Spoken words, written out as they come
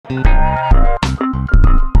And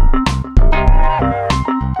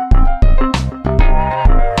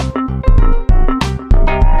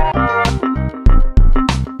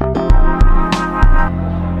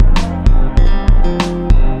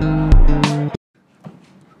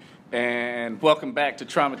welcome back to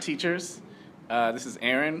Trauma Teachers. This is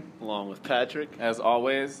Aaron, along with Patrick. As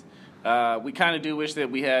always, we kind of do wish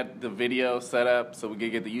that we had the video set up so we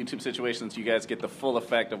could get the YouTube situation so you guys get the full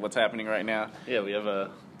effect of what's happening right now. Yeah, we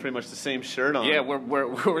have pretty much the same shirt on. Yeah,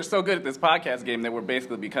 we're so good at this podcast game that we're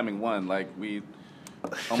basically becoming one. Like we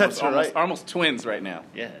almost twins right now.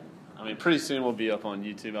 Yeah. I mean, pretty soon we'll be up on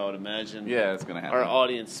YouTube, I would imagine. Yeah, it's going to happen. Our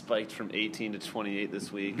audience spiked from 18 to 28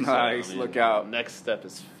 this week. Nice, so, look out. Next step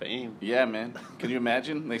is fame. Yeah, man. Can you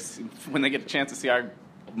imagine when they get a chance to see our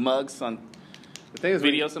mugs on the thing is,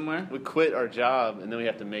 video somewhere? We quit our job, and then we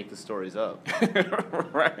have to make the stories up.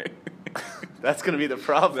 Right. That's going to be the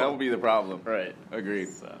problem. That will be the problem. Right. Agreed.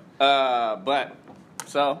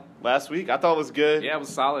 So last week, I thought it was good. Yeah, it was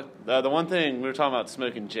solid. The one thing, we were talking about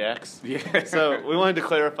smoking jacks. Yeah. So we wanted to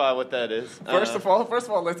clarify what that is. First of all,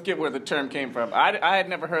 let's get where the term came from. I had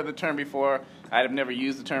never heard the term before. I had never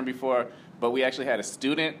used the term before, but we actually had a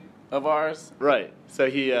student of ours. Right. So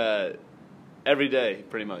he, every day,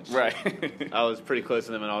 pretty much. Right. I was pretty close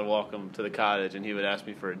to him, and I would walk him to the cottage, and he would ask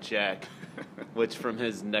me for a jack, which from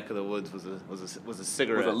his neck of the woods was a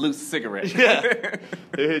cigarette. It was a loose cigarette. Yeah.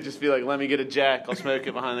 He would just be like, let me get a jack. I'll smoke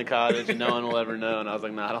it behind the cottage, and no one will ever know. And I was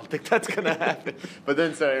like, no, I don't think that's going to happen. But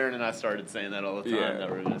then so Aaron and I started saying that all the time. Yeah. That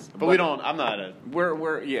we're just, but we don't, I'm not a...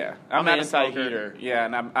 I'm not anti-heater. Yeah,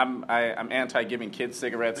 and I'm anti-giving kids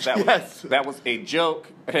cigarettes. Yes. That was a joke,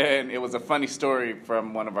 and it was a funny story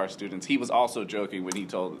from one of our students. He was also joking when he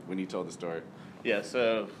told the story. Yeah,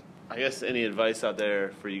 so I guess any advice out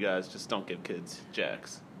there for you guys, just don't give kids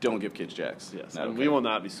jacks. Don't give kids jacks. Yes, and we will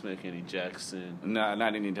not be smoking any jacks soon. No,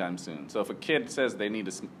 not anytime soon. So if a kid says they need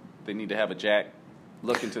to have a jack,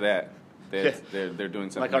 look into that. They're doing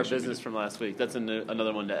something. Like our business from last week. That's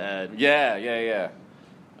another one to add. Yeah.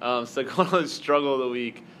 So going on the struggle of the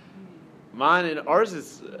week, mine and ours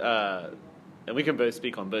is, and we can both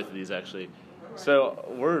speak on both of these actually. So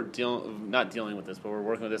we're not dealing with this, but we're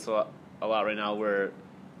working with this a lot right now, where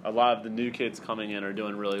a lot of the new kids coming in are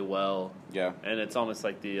doing really well. Yeah. And it's almost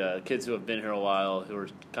like the kids who have been here a while, who are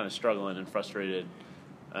kind of struggling and frustrated,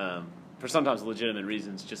 for sometimes legitimate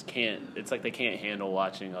reasons, just can't. It's like they can't handle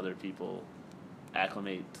watching other people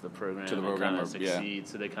acclimate to the program and kind of succeed. Yeah.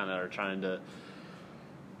 So they kind of are trying to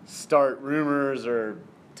start rumors or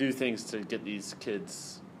do things to get these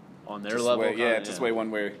kids on their level. Just way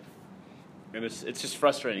one way. And it's just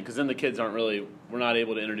frustrating because then the kids we're not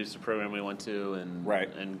able to introduce the program we want to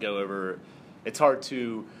and go over. It's hard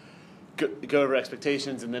to go over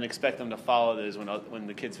expectations and then expect them to follow those when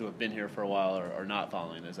the kids who have been here for a while are not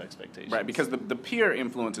following those expectations. Right, because the peer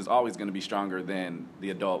influence is always going to be stronger than the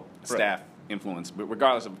adult staff influence, but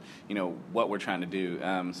regardless of what we're trying to do.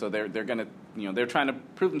 So they're going to they're trying to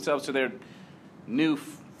prove themselves to their new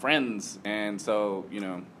friends, and so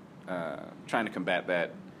trying to combat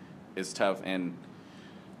that is tough, and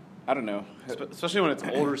I don't know, especially when it's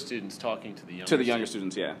older students talking to the younger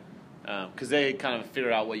students. Yeah, because they kind of figure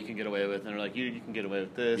out what you can get away with, and they're like, you can get away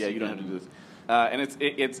with this. Yeah, you don't have to do this,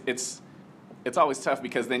 and it's always tough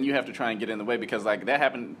because then you have to try and get in the way, because like that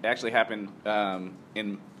actually happened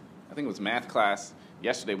in, I think it was math class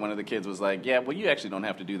yesterday. One of the kids was like, yeah, well, you actually don't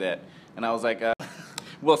have to do that, and I was like,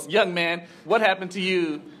 well, young man, what happened to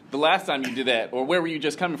you the last time you did that, or where were you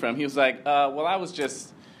just coming from? He was like, well,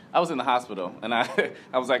 I was in the hospital, and I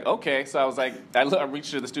was like, okay. So I was like, I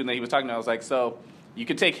reached to the student that he was talking to. I was like, so you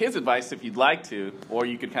could take his advice if you'd like to, or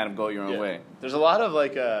you could kind of go your own way. There's a lot of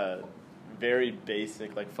like very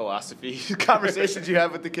basic like philosophy conversations you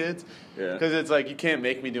have with the kids. Yeah. Because it's like, you can't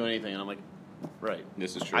make me do anything, and I'm like, right.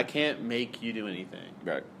 This is true. I can't make you do anything.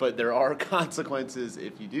 Right. But there are consequences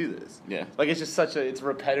if you do this. Yeah. Like it's just it's a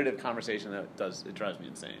repetitive conversation that it drives me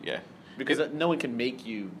insane. Yeah. Because no one can make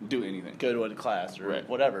you do anything, go to a class or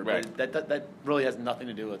whatever. Right. But that really has nothing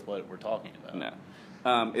to do with what we're talking about.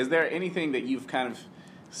 No. Is there anything that you've kind of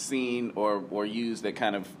seen or used that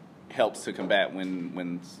kind of helps to combat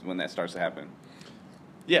when that starts to happen?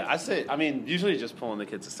 Yeah, usually just pulling the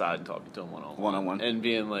kids aside and talking to them one-on-one. And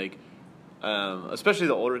being like, especially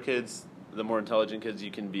the older kids, the more intelligent kids,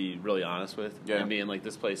 you can be really honest with. Yeah. And being like,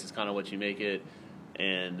 this place is kind of what you make it.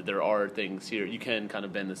 And there are things here. You can kind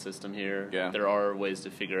of bend the system here. Yeah. There are ways to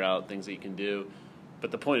figure out things that you can do.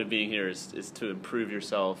 But the point of being here is to improve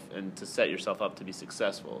yourself and to set yourself up to be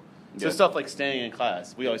successful. So stuff like staying in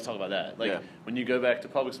class, we always talk about that. Like when you go back to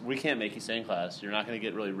public, we can't make you stay in class. You're not going to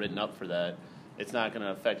get really written up for that. it's not going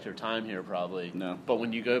to affect your time here probably. No. But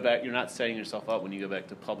when you go back, you're not setting yourself up when you go back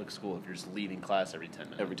to public school if you're just leaving class every 10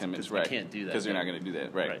 minutes. Every 10 minutes, right. You can't do that. Because you're not going to do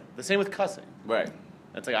that, right. The same with cussing. Right.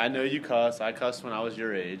 It's like, I know you cuss. I cussed when I was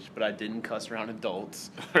your age, but I didn't cuss around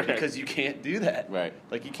adults because you can't do that. Right.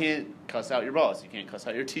 Like, you can't cuss out your boss. You can't cuss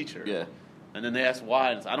out your teacher. Yeah. And then they ask why,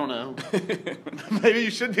 and it's, I don't know. Maybe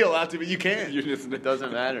you should be allowed to, but you can't. It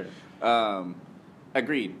doesn't matter.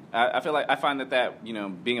 Agreed. I feel like I find that, you know,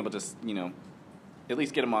 being able to, you know, at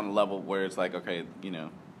least get them on a level where it's like, okay, you know,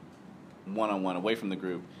 one-on-one away from the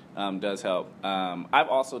group does help. I've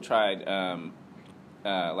also tried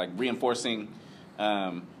like reinforcing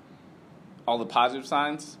all the positive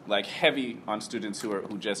signs, like heavy on students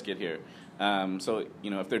who just get here. So,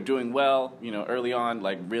 you know, if they're doing well, you know, early on,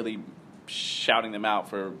 like really shouting them out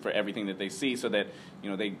for everything that they see so that, you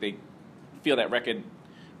know, they feel that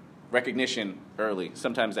recognition early.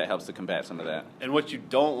 Sometimes that helps to combat some of that. And what you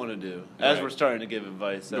don't want to do, as we're starting to give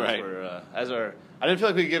advice, I didn't feel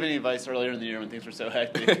like we could give any advice earlier in the year when things were so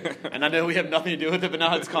hectic. And I know we have nothing to do with it, but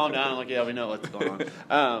now it's calmed down. I'm like, yeah, we know what's going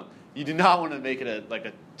on. You do not want to make it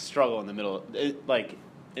a struggle in the middle, like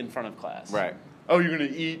in front of class. Right. Oh, you're going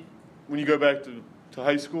to eat when you go back to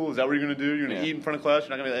high school? Is that what you're going to do? You're going to eat in front of class?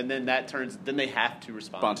 You're not going to, and then they have to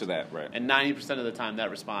respond to that, right. And 90% of the time that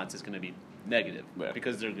response is going to be negative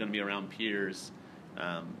because they're going to be around peers.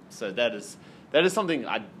 So that is something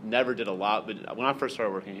I never did a lot, but when I first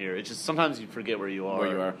started working here, it's just sometimes you forget where you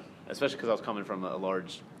are. Especially because I was coming from a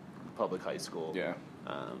large public high school. Yeah.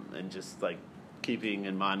 And just like keeping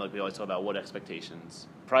in mind, like we always talk about, what expectations,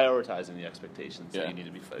 prioritizing the expectations that you need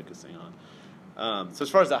to be focusing on. So as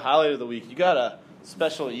far as the highlight of the week, you got a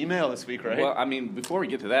special email this week, right? Well, I mean, before we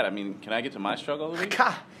get to that, I mean, can I get to my struggle of the week?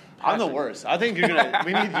 God, I'm the worst. I think we need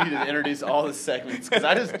you to introduce all the segments because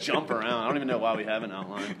I just jump around. I don't even know why we have an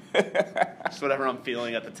outline. Just whatever I'm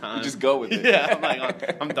feeling at the time. You just go with it. Yeah, I'm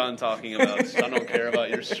like, I'm done talking about it. I don't care about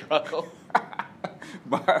your struggle.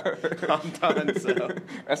 I'm done, so.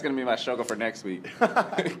 That's going to be my struggle for next week.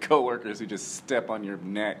 Co-workers who just step on your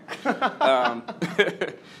neck.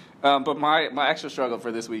 But my actual struggle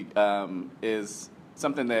for this week is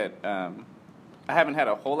something that I haven't had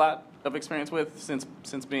a whole lot of experience with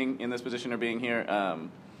since being in this position or being here,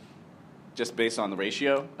 just based on the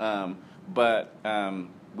ratio. But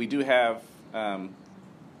we do have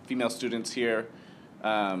female students here,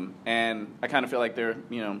 and I kind of feel like there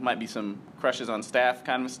might be some crushes on staff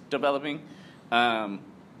kind of developing,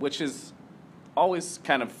 which is always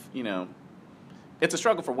kind of it's a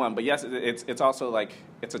struggle for one. But yes, it's also like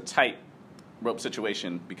it's a tight rope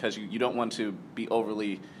situation because you don't want to be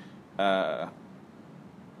overly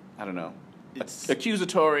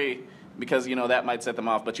accusatory because that might set them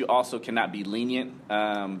off, but you also cannot be lenient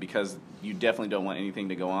because you definitely don't want anything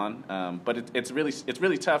to go on. But it's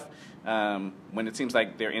really tough when it seems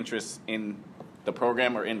like their interest in the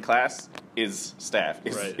program or in class is staff,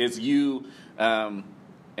 is you, and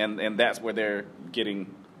that's where they're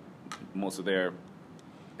getting most of their.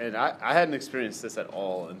 And I hadn't experienced this at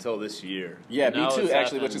all until this year. Yeah, me too,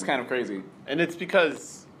 actually, which is kind of crazy. And it's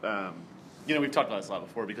because. We've talked about this a lot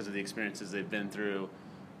before because of the experiences they've been through.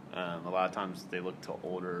 A lot of times they look to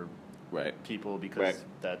older people because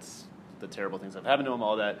that's the terrible things that have happened to them,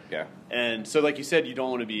 all that. Yeah. And so, like you said, you don't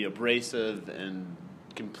want to be abrasive and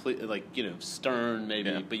completely, stern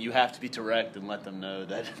maybe, but you have to be direct and let them know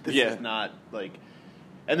that this is not, like...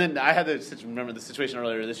 And then I had remember the situation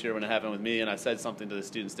earlier this year when it happened with me, and I said something to the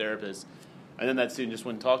student's therapist, and then that student just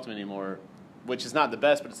wouldn't talk to me anymore. Which is not the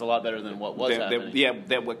best, but it's a lot better than what was happening.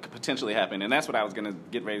 That what could potentially happen. And that's what I was going to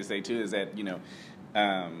get ready to say, too, is that,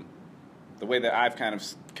 the way that I've kind of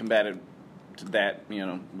combated that,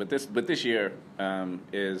 but this year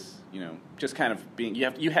is, just kind of being,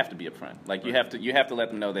 you have to be upfront. Like, you have to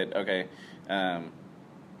let them know that, okay,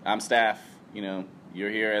 I'm staff, you're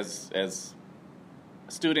here as a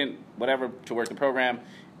student, whatever, to work the program,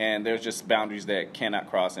 and there's just boundaries that cannot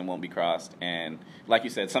cross and won't be crossed. And like you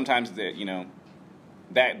said, sometimes that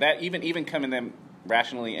that even coming them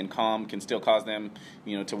rationally and calm can still cause them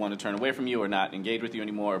to want to turn away from you or not engage with you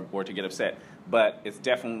anymore or to get upset. But it's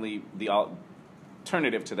definitely the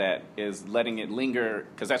alternative to that is letting it linger,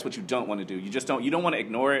 because that's what you don't want to do. You don't want to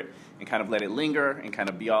ignore it and kind of let it linger and kind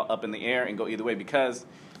of be all up in the air and go either way, because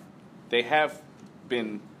they have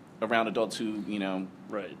been around adults who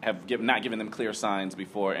have not given them clear signs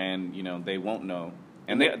before, and they won't know,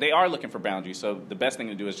 and they are looking for boundaries. So the best thing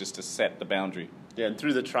to do is just to set the boundary. Yeah, and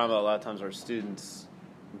through the trauma, a lot of times our students,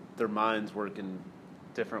 their minds work in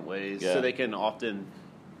different ways, so they can often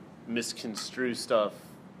misconstrue stuff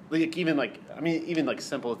even like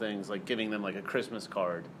simple things like giving them like a Christmas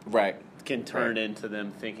card, right, can turn into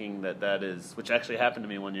them thinking that is, which actually happened to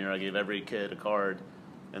me one year. I gave every kid a card,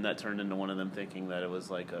 and that turned into one of them thinking that it was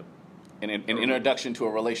like an introduction to a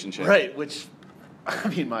relationship, right? Which, I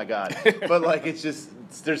mean, my God, but like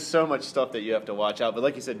there's so much stuff that you have to watch out. But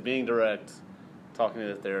like you said, being direct. Talking to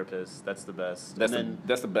the therapist, that's the best.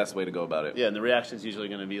 That's the best way to go about it. Yeah, and the reaction is usually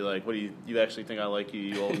going to be like, "What do you actually think I like you,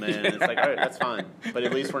 you old man?" And it's like, all right, that's fine, but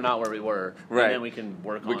at least we're not where we were, right? And then we can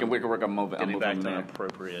work on getting back to an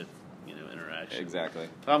appropriate, interaction. Exactly.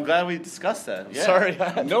 I'm glad we discussed that. I'm sorry.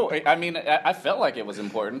 No, I mean, I felt like it was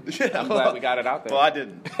important. Yeah, I'm glad we got it out there. Well, I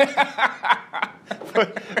didn't.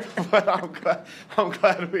 but I'm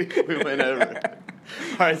glad we went over it.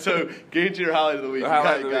 All right, so get into your highlight of the week. You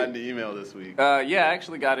got an email this week. Yeah, I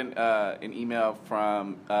actually got an email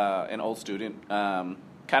from an old student, kind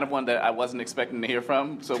of one that I wasn't expecting to hear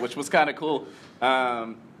from, which was kind of cool.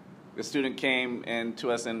 The student came in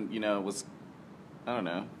to us and was, I don't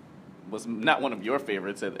know, was not one of your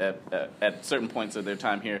favorites at certain points of their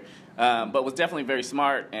time here, but was definitely very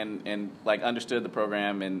smart and like understood the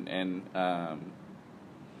program and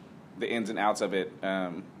the ins and outs of it.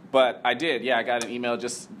 But I got an email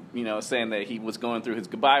just, saying that he was going through his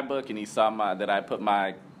goodbye book and he saw that I put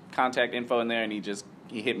my contact info in there and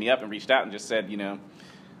he hit me up and reached out and just said,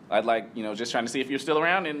 I'd like, just trying to see if you're still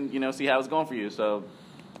around and, see how it's going for you. So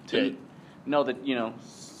to know that,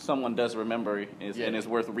 someone does remember and is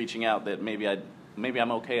worth reaching out, that maybe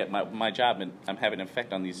I'm okay at my job and I'm having an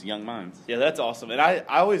effect on these young minds. Yeah, that's awesome. And I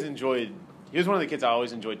always enjoyed, he was one of the kids I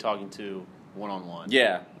always enjoyed talking to one-on-one.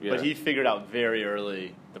 Yeah. But he figured out very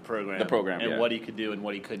early the program and yeah. what he could do and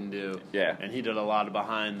what he couldn't do. Yeah. And he did a lot of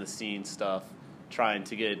behind-the-scenes stuff trying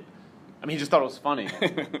to get, he just thought it was funny,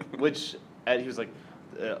 which he was like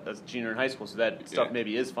a junior in high school, so that stuff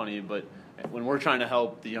maybe is funny, but when we're trying to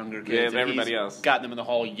help the younger kids, and everybody else got them in the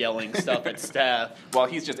hall yelling stuff at staff while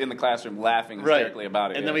he's just in the classroom laughing hysterically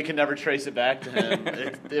about it, and then we can never trace it back to him.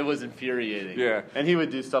 It was infuriating. Yeah, and he would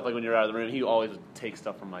do stuff like when you're out of the room, he always would take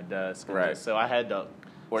stuff from my desk. Right. So I had to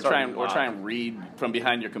try and read from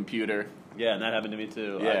behind your computer. Yeah, and that happened to me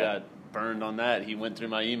too. Yeah. I got burned on that. He went through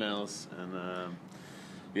my emails and.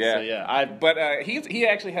 Yeah, so he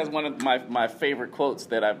actually has one of my favorite quotes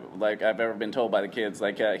that I've ever been told by the kids.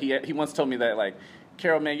 Like he once told me that, like,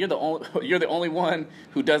 Carol, man, you're the only one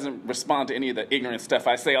who doesn't respond to any of the ignorant stuff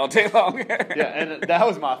I say all day long. Yeah, and that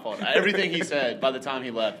was my fault. Everything he said by the time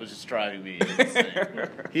he left was just driving me insane.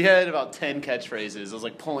 He had about 10 catchphrases. It was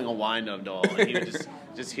like pulling a wind-up doll, and he would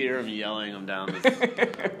just hear him yelling them down.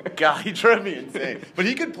 God, he drove me insane. But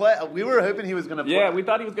he could play. We were hoping he was going to play. Yeah, we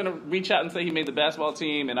thought he was going to reach out and say he made the basketball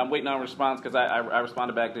team, and I'm waiting on a response because I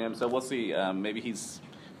responded back to him. So we'll see. Maybe he's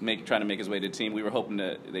trying to make his way to the team. We were hoping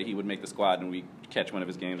that he would make the squad and we catch one of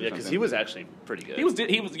his games. Yeah, because he was actually pretty good. He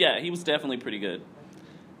was definitely pretty good.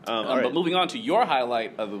 Right. But moving on to your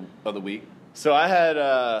highlight of the week. So I had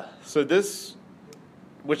this,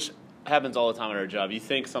 which happens all the time at our job. You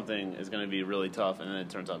think something is going to be really tough, and then it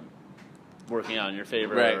turns out working out in your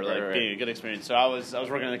favor, or being a good experience. So I was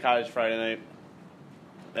working in the cottage Friday night,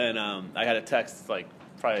 and I got a text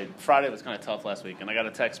Friday was kind of tough last week, and I got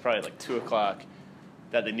a text probably like 2:00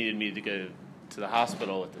 that they needed me to go to the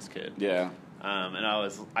hospital with this kid. Yeah. And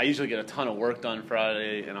I usually get a ton of work done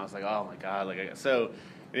Friday, and I was like, oh my God, so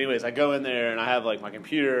anyways, I go in there and I have like my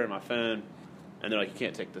computer and my phone, and they're like, you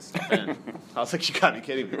can't take this stuff in. I was like, you gotta be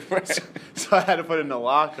kidding me. So I had to put it in the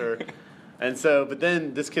locker. And so, but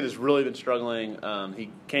then this kid has really been struggling.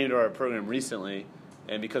 He came to our program recently,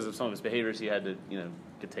 and because of some of his behaviors, he had to,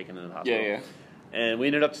 get taken into the hospital. Yeah. And we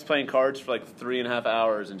ended up just playing cards for like 3.5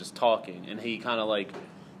 hours and just talking. And he kind of like,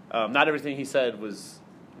 not everything he said was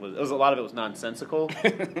a lot of it was nonsensical,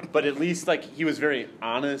 but at least like he was very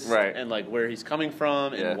honest, right, and like where he's coming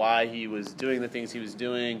from and why he was doing the things he was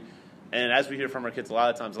doing. And as we hear from our kids a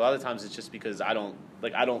lot of times it's just because I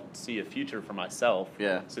don't see a future for myself.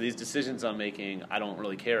 Yeah. So these decisions I'm making, I don't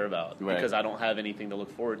really care about because I don't have anything to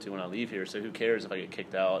look forward to when I leave here. So who cares if I get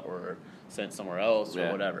kicked out or sent somewhere else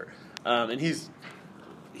or whatever. And he's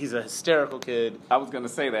a hysterical kid. I was going to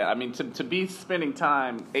say that. I mean, to be spending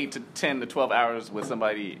time 8 to 10 to 12 hours with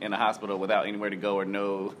somebody in a hospital without anywhere to go or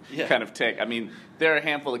no kind of tech. I mean, there are a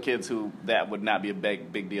handful of kids who that would not be a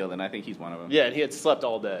big deal, and I think he's one of them. Yeah, and he had slept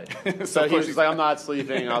all day. So he was just like, I'm not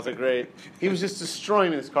sleeping. I was like, great. He was just destroying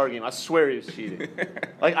me in this card game. I swear he was cheating.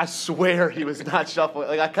 Like, I swear he was not shuffling.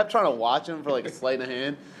 Like, I kept trying to watch him for like a sleight of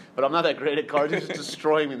hand, but I'm not that great at cards. He was just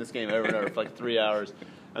destroying me in this game over and over for like 3 hours.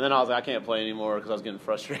 And then I was like, I can't play anymore because I was getting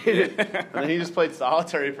frustrated. And then he just played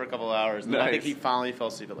solitary for a couple of hours. And I think he finally fell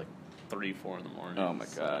asleep at like 3, 4 in the morning. Oh, my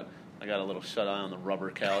God. I got a little shut eye on the rubber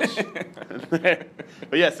couch. But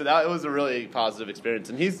yeah, so it was a really positive experience.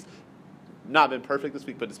 And he's not been perfect this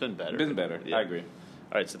week, but it's been better. Been better. Yeah. I agree.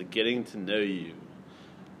 All right, so the getting to know you.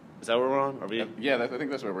 Is that where we're on? Are we? Yeah, I think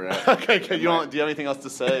that's where we're at. Okay. Do you have anything else to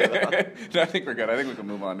say? No, I think we're good. I think we can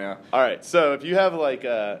move on now. All right. So if you have like,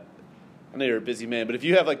 I know you're a busy man, but if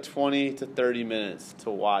you have like 20 to 30 minutes to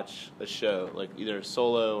watch a show, like either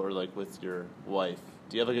solo or like with your wife,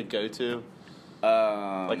 do you have like a go-to?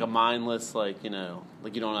 Like a mindless, like, you know,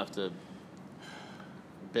 like you don't have to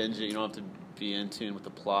binge it. You don't have to be in tune with the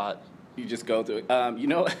plot. You just go through it. You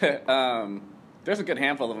know, there's a good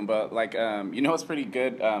handful of them, but like, you know, it's pretty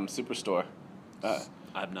good. Superstore.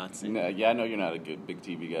 I've not seen. Yeah, I know you're not a good big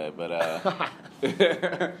TV guy, but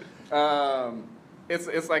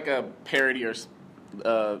it's like a parody of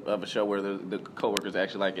a show where the coworkers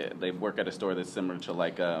actually like it. They work at a store that's similar to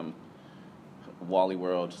like Wally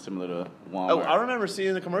World, similar to Walmart. Oh, I remember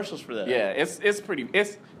seeing the commercials for that. Yeah, it's pretty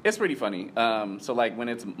funny. So like when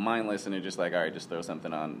it's mindless and you're just like, all right, just throw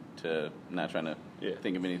something on to not trying to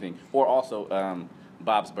think of anything. Or also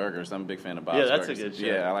Bob's Burgers. I'm a big fan of Bob's Burgers. Yeah, that's a good show.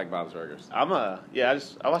 Yeah, I like Bob's Burgers. I watch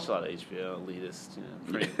a lot of HBO, elitist, you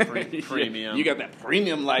know, premium. You got that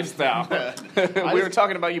premium lifestyle. We were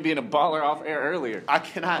talking about you being a baller off air earlier.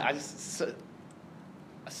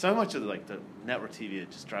 So much of like the network TV, it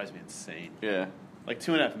just drives me insane. Yeah. Like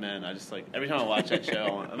 2.5 Men, I just like every time I watch that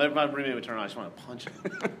show, my roommate would turn on, I just want to punch him.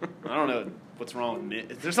 I don't know what's wrong with me.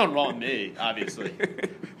 There's something wrong with me, obviously.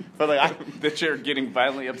 But like that you're getting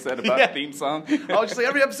violently upset about the theme song. I was just like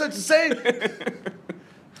every episode's the same.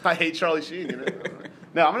 I hate Charlie Sheen. You know?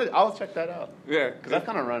 No, I'll check that out. Yeah, because I've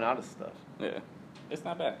kind of run out of stuff. Yeah, it's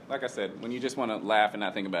not bad. Like I said, when you just want to laugh and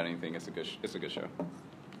not think about anything, it's a good show.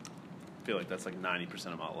 I feel like that's like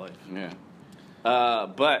 90% of my life. Yeah.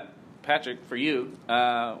 But Patrick, for you,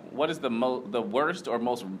 what is the worst or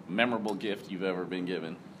most memorable gift you've ever been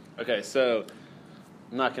given? Okay, so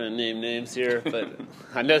I'm not going to name names here, but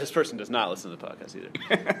I know this person does not listen to the podcast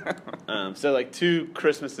either. So like 2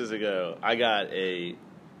 Christmases ago, I got at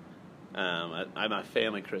my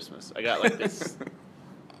family Christmas, I got like this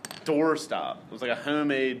doorstop. It was like a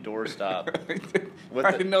homemade doorstop.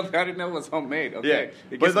 I didn't know it was homemade. Okay, yeah.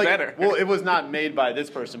 It gets like, better. Well, it was not made by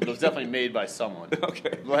this person, but it was definitely made by someone.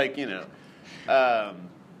 Okay, like, you know,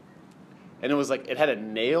 and it was like it had a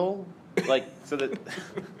nail, like so that.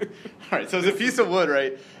 All right, so it was a piece of wood,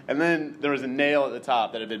 right, and then there was a nail at the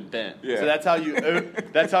top that had been bent. Yeah. So that's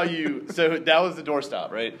how you. So that was the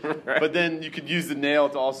doorstop, right? But then you could use the nail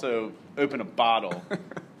to also open a bottle.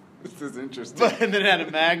 This is interesting. And then it had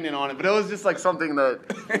a magnet on it. But it was just like something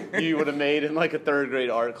that you would have made in like a 3rd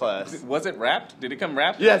grade art class. Was it wrapped? Did it come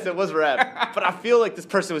wrapped? Yes, it was wrapped. But I feel like this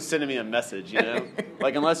person was sending me a message, you know?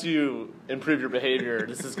 Like, unless you improve your behavior,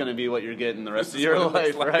 this is going to be what you're getting the rest of your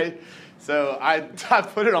life, right? So I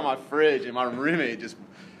put it on my fridge, and my roommate just...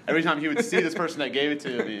 Every time he would see this person that gave it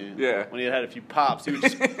to me, when he had a few pops, he would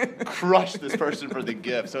just crush this person for the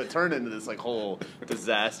gift. So it turned into this like whole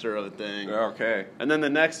disaster of a thing. Okay. And then the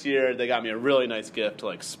next year, they got me a really nice gift to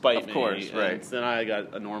like spite me. Of course, right. And then I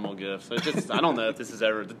got a normal gift. So it's just, I don't know if this is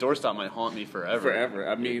ever, the doorstop might haunt me forever. Forever.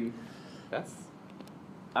 I mean,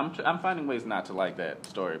 I'm finding ways not to like that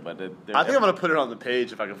story, but I think I'm going to put it on the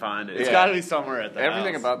page if I can find it. It's got to be somewhere at the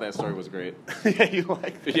Everything house. about that story was great. Yeah, you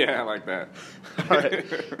like that? Yeah, I like that. All right.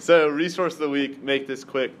 So, resource of the week, make this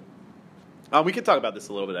quick. We could talk about this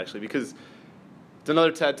a little bit, actually, because it's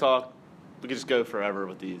another TED Talk. We could just go forever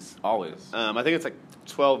with these. Always. I think it's like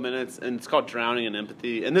 12 minutes, and it's called Drowning in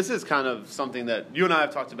Empathy. And this is kind of something that you and I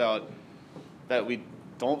have talked about that we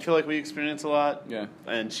don't feel like we experience a lot. Yeah.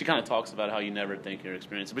 And she kind of talks about how you never think you're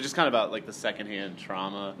experiencing, but just kind of about like the secondhand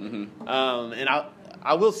trauma. Mm-hmm. And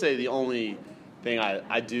I will say the only thing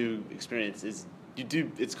I do experience is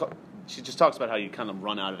she just talks about how you kind of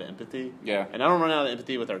run out of empathy. Yeah. And I don't run out of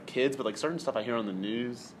empathy with our kids, but like certain stuff I hear on the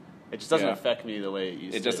news, it just doesn't affect me the way it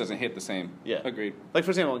used to. It just doesn't hit the same. Yeah. Agreed. Like,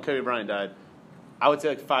 for example, when Kobe Bryant died, I would say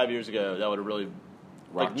like 5 years ago, that would have really,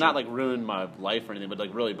 like, not like ruined my life or anything, but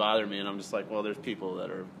like really bothered me. And I'm just like, well, there's people that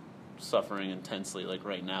are suffering intensely, like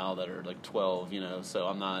right now, that are like 12, you know, so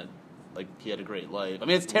I'm not, like, he had a great life. I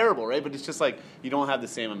mean, it's terrible, right? But it's just like, you don't have the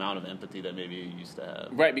same amount of empathy that maybe you used to have.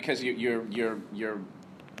 Right, because your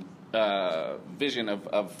vision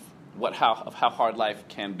of how hard life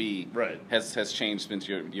can be has changed since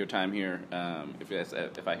your time here.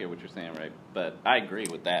 If I hear what you're saying, right? But I agree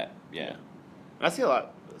with that. Yeah. I see a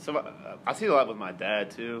lot. So I see a lot with my dad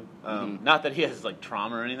too. Not that he has like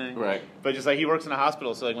trauma or anything, right? But just like he works in a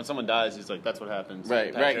hospital, so like when someone dies, he's like, "That's what happens."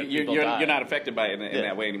 Right, Patrick, right. You're not affected by it in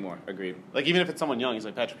that way anymore. Agreed. Like even if it's someone young, he's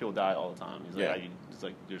like, "Patrick, people die all the time." He's like, "It's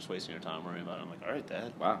like you're just wasting your time worrying about it." I'm like, "All right,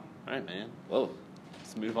 Dad. Wow. All right, man. Whoa.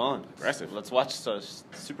 Let's move on. Aggressive. Let's watch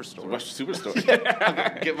Superstore. Watch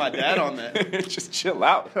Superstore. Get my dad on that. Just chill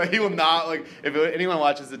out. He will not, like, if anyone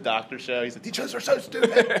watches the doctor show, he's like, these shows are so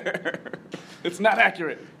stupid. It's not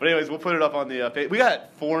accurate. But anyways, we'll put it up on the page. We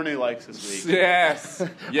got 4 new likes this week. Yes.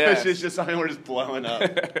 Which is just something we're just blowing up.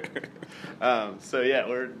 So yeah,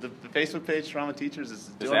 the Facebook page, Trauma Teachers, is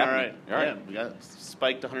doing all right. Yeah, we got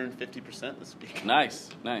spiked 150% this week. Nice.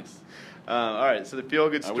 All right, so the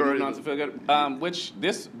feel-good story. Are we moving on to feel-good? Which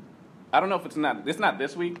this, I don't know if it's not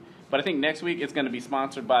this week, but I think next week it's going to be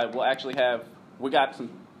sponsored by, we got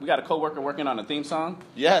a coworker working on a theme song.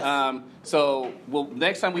 Yes. So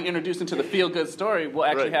next time we introduce into the feel-good story, we'll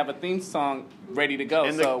actually have a theme song ready to go.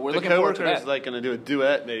 And so we're looking forward to that. The coworker is like going to do a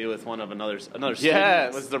duet maybe with one of another student.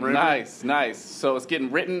 Yes. Was the rumor? Nice. So it's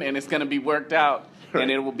getting written and it's going to be worked out, and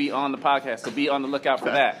it will be on the podcast. So be on the lookout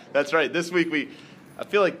for that. That's right. This week I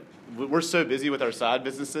feel like we're so busy with our side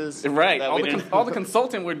businesses, right? All the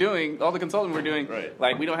consulting we're doing, right?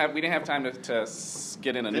 Like we didn't have time to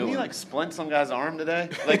get in a new one. Didn't you like splint some guy's arm today,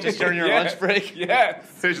 like just during your lunch break? Yes.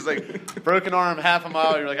 So it's just like broken arm, half a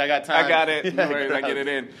mile. You're like, I got time. I got it. No worries, I get it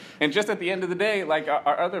in. And just at the end of the day, like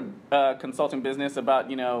our other consulting business about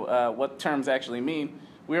what terms actually mean,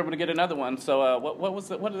 we were able to get another one. So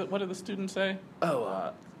what did the students say?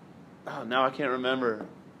 Oh, now I can't remember.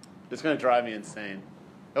 It's gonna drive me insane.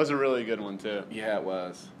 That was a really good one too. Yeah, it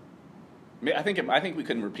was. I think we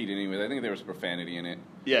couldn't repeat it anyway. I think there was profanity in it.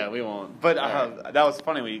 Yeah, we won't. But that was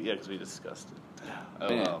funny. Because we discussed it. Oh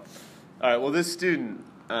well. All right. Well, this student,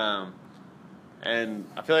 and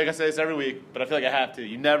I feel like I say this every week, but I feel like I have to.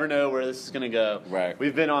 You never know where this is gonna go. Right.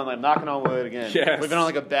 We've been on knocking on wood again. Yes. We've been on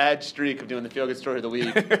like a bad streak of doing the feel good story of the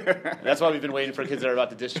week. That's why we've been waiting for kids that are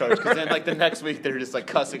about to discharge. Because then like the next week they're just like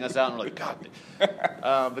cussing us out and we're like,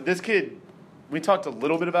 God. But this kid. We talked a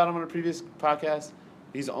little bit about him on a previous podcast.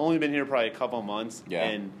 He's only been here probably a couple months,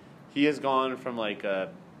 and he has gone from like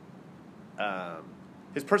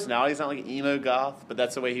his personality is not like emo goth, but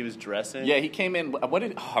that's the way he was dressing. Yeah, he came in.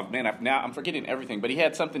 Now I'm forgetting everything. But he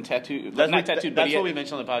had something tattooed. That's not tattooed. That's what we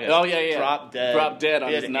mentioned on the podcast. Oh yeah. Drop dead. On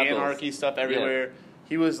his knuckles. He had anarchy stuff everywhere. Yeah.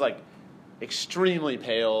 He was like extremely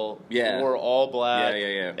pale. Yeah. Wore all black.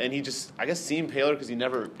 Yeah. And he just, I guess, seemed paler because he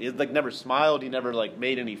never smiled. He never like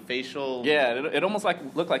made any facial. Yeah. It almost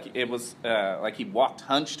looked like it was like he walked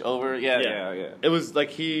hunched over. Yeah. It was like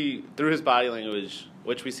he, through his body language,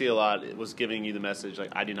 which we see a lot, it was giving you the message like,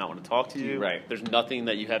 I do not want to talk to you. Right. There's nothing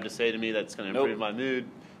that you have to say to me that's going to improve my mood.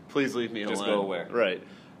 Please leave me alone. Just go away. Right.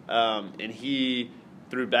 And he,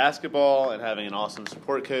 through basketball and having an awesome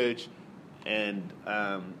support coach, and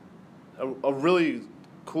a really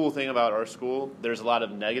cool thing about our school, there's a lot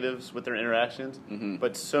of negatives with their interactions,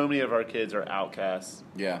 but so many of our kids are outcasts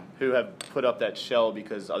who have put up that shell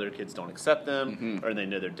because other kids don't accept them, or they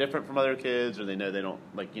know they're different from other kids, or they know they don't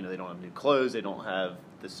they don't have new clothes, they don't have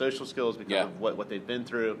the social skills because of what they've been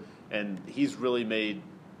through, and he's really made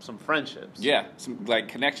some friendships. Yeah, some like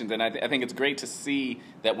connections, and I think it's great to see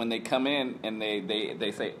that when they come in and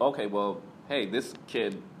they say, okay, well, hey, this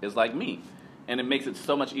kid is like me. And it makes it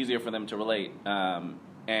so much easier for them to relate.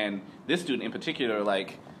 And this student in particular,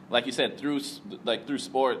 like you said, through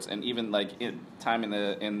sports and even like time in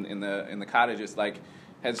the cottages, like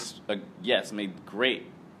has made great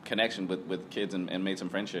connection with kids and made some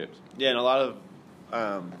friendships. Yeah, and a lot of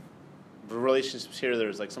the relationships here.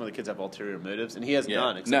 There's like some of the kids have ulterior motives, and he has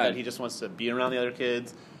none, except that he just wants to be around the other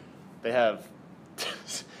kids. They have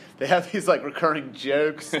these like recurring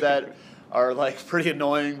jokes that are like pretty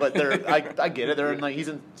annoying, but they're I get it. They're in like he's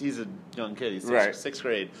a young kid. He's sixth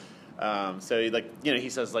grade. So he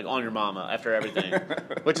says like on your mama after everything,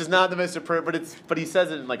 which is not the most appropriate, but he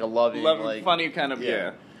says it in like a loving like funny kind of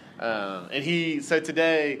and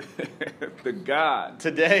today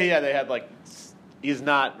they had like he's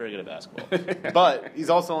not very good at basketball, but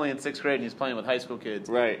he's also only in sixth grade and he's playing with high school kids.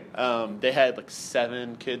 Right. They had like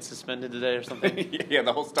 7 kids suspended today or something. Yeah,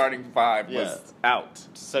 the whole starting 5 was out.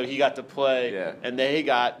 So he got to play, and they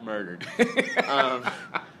got murdered.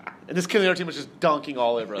 And this kid on the other team was just dunking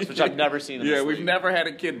all over us, which I've never seen in this league. Yeah, we've never had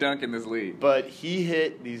a kid dunk in this league. But he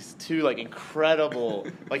hit these 2 like incredible,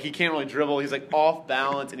 like he can't really dribble. He's like off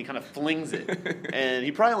balance and he kind of flings it. And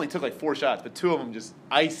he probably only took like 4 shots, but 2 of them just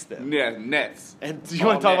iced them. Yeah, nets. And do you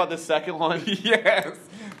want to talk about the second one? Yes.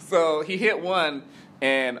 So he hit one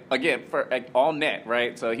And again, for all net,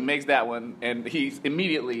 right? So he makes that one, and he's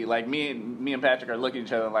immediately like me and Patrick are looking at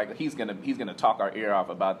each other like he's gonna talk our ear off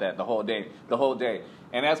about that the whole day.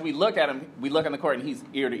 And as we look at him, we look on the court, and he's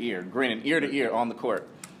ear to ear, grinning ear to ear on the court.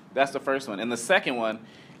 That's the first one. And the second one,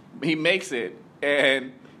 he makes it,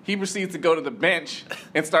 and he proceeds to go to the bench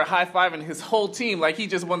and start high-fiving his whole team like he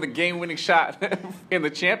just won the game-winning shot in the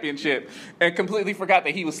championship, and completely forgot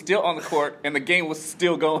that he was still on the court and the game was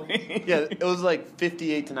still going. Yeah, it was like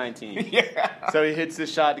 58-19. Yeah. So he hits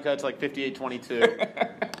this shot to cut to like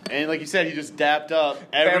 58-22. And like you said, he just dapped up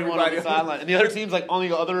everyone on the sideline. And the other team's like on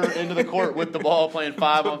the other end of the court with the ball playing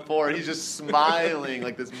 5-on-4. He's just smiling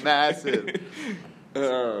like this massive...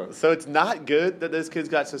 So it's not good that those kids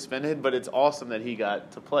got suspended, but it's awesome that he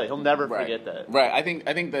got to play. He'll never forget that. Right. I think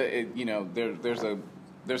that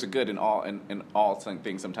there's a good in all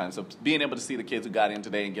things sometimes. So being able to see the kids who got in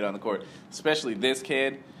today and get on the court, especially this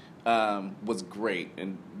kid, was great,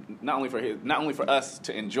 and not only for us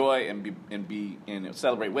to enjoy and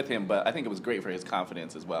celebrate with him, but I think it was great for his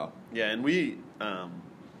confidence as well. Yeah, and we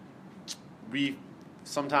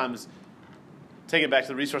sometimes take it back to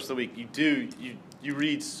the resource of the week. You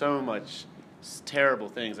read so much terrible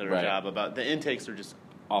things at our job about the intakes are just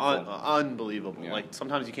unbelievable. Yeah. Like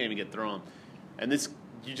sometimes you can't even get through them, and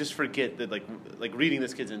you just forget that like reading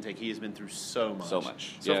this kid's intake, he has been through so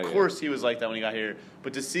much. So of course he was like that when he got here,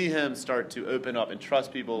 but to see him start to open up and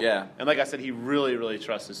trust people, and like I said, he really really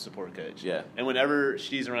trusts his support coach. Yeah, and whenever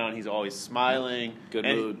she's around, he's always smiling, good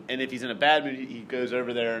mood. And if he's in a bad mood, he goes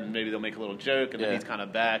over there and maybe they'll make a little joke, and then he's kind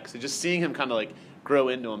of back. So just seeing him kind of like grow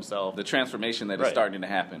into himself. The transformation that is starting to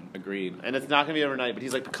happen. Agreed. And it's not going to be overnight, but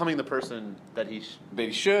he's like becoming the person that he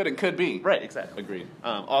should and could be. Right, exactly. Agreed.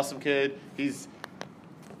 Awesome kid. He's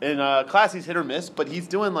in class. He's hit or miss, but he's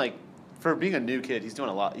doing like, for being a new kid, he's doing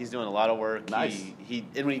a lot. He's doing a lot of work. Nice.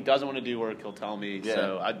 And when he doesn't want to do work, he'll tell me. Yeah.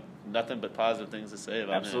 So nothing but positive things to say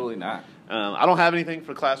about him. Absolutely not. I don't have anything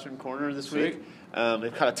for Classroom Corner this week.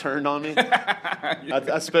 They've kind of turned on me.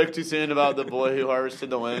 I spoke too soon about the boy who harvested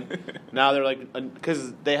the wind. Now they're like,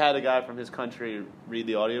 because they had a guy from his country read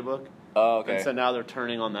the audiobook. Oh, okay. And so now they're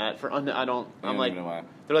turning on that. I'm like,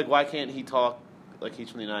 they're like, why can't he talk like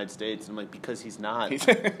he's from the United States? And I'm like, because he's not.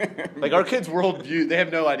 Like our kids' worldview, they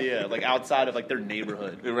have no idea, like outside of like their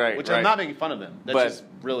neighborhood. Right. Which I'm not making fun of them. That's just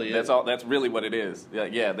really it. That's really what it is.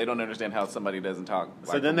 Yeah, they don't understand how somebody doesn't talk.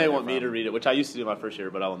 So then they want me to read it, which I used to do my first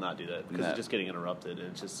year, but I will not do that because it's just getting interrupted and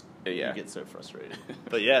it's just you get so frustrated.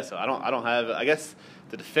 But yeah, so I don't have. I guess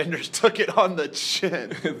the defenders took it on the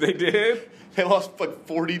chin. They did. They lost like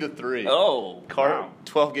 40-3. Oh, wow.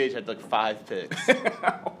 12 gauge had like 5 picks.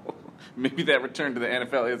 Maybe that return to the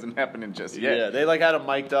NFL isn't happening just yet. Yeah, they like had him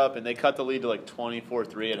mic'd up, and they cut the lead to like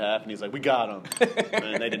 24-3 at half, and he's like, "We got him,"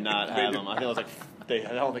 and they did not have him. I think it was like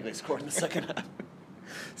I don't think they scored in the second half.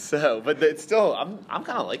 So, but it's still, I'm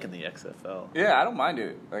kind of liking the XFL. Yeah, I don't mind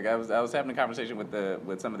it. Like I was having a conversation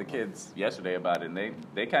with some of the kids yesterday about it, and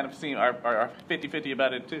they kind of seem are 50-50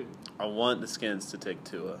 about it too. I want the Skins to take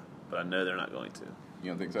Tua, but I know they're not going to.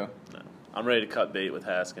 You don't think so? No. I'm ready to cut bait with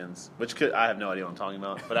Haskins, I have no idea what I'm talking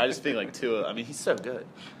about, but I just think like Tua, I mean, he's so good.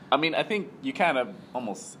 I mean, I think you kind of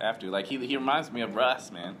almost have to. Like, he reminds me of Russ,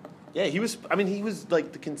 man. Yeah, he was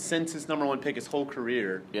like the consensus #1 pick his whole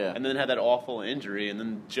career. Yeah. And then had that awful injury, and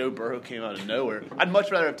then Joe Burrow came out of nowhere. I'd much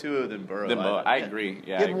rather have Tua than Burrow. I agree.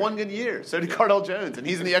 Yeah, he had one good year. So did Cardell Jones, and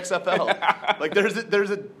he's in the XFL. Like,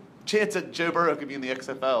 there's a chance that Joe Burrow could be in the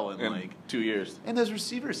XFL in like 2 years. And those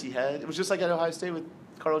receivers he had, it was just like at Ohio State with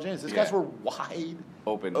Cardell Jones. Those guys were wide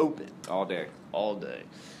open all day.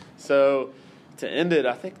 So to end it,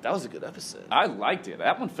 I think that was a good episode. I liked it.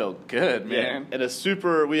 That one felt good, man. Yeah.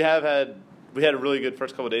 And we had a really good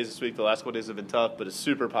first couple of days this week. The last couple of days have been tough, but a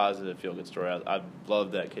super positive, feel good story. I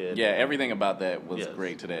love that kid. Yeah, everything about that was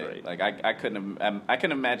great today. Great. Like I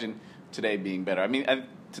couldn't imagine today being better. I mean,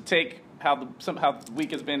 to take how the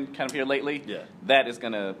week has been kind of here lately. Yeah, that is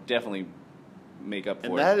gonna definitely make up for it.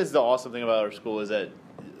 And that is the awesome thing about our school is that,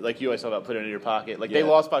 like you always talk about, put it in your pocket. Like, they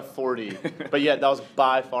lost by 40, but yet that was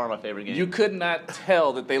by far my favorite game. You could not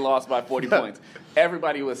tell that they lost by 40 points.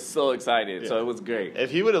 Everybody was so excited, so it was great.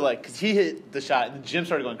 If he would have, because he hit the shot, and the gym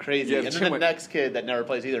started going crazy, and then the next kid that never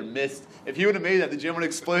plays either missed. If he would have made that, the gym would have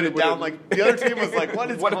exploded down. Like, the other team was like, what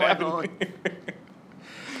going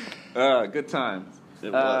on? Good times.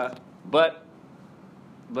 But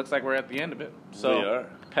looks like we're at the end of it. So, we are.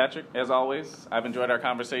 Patrick, as always, I've enjoyed our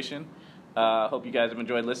conversation. Hope you guys have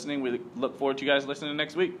enjoyed listening. We look forward to you guys listening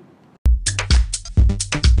next week.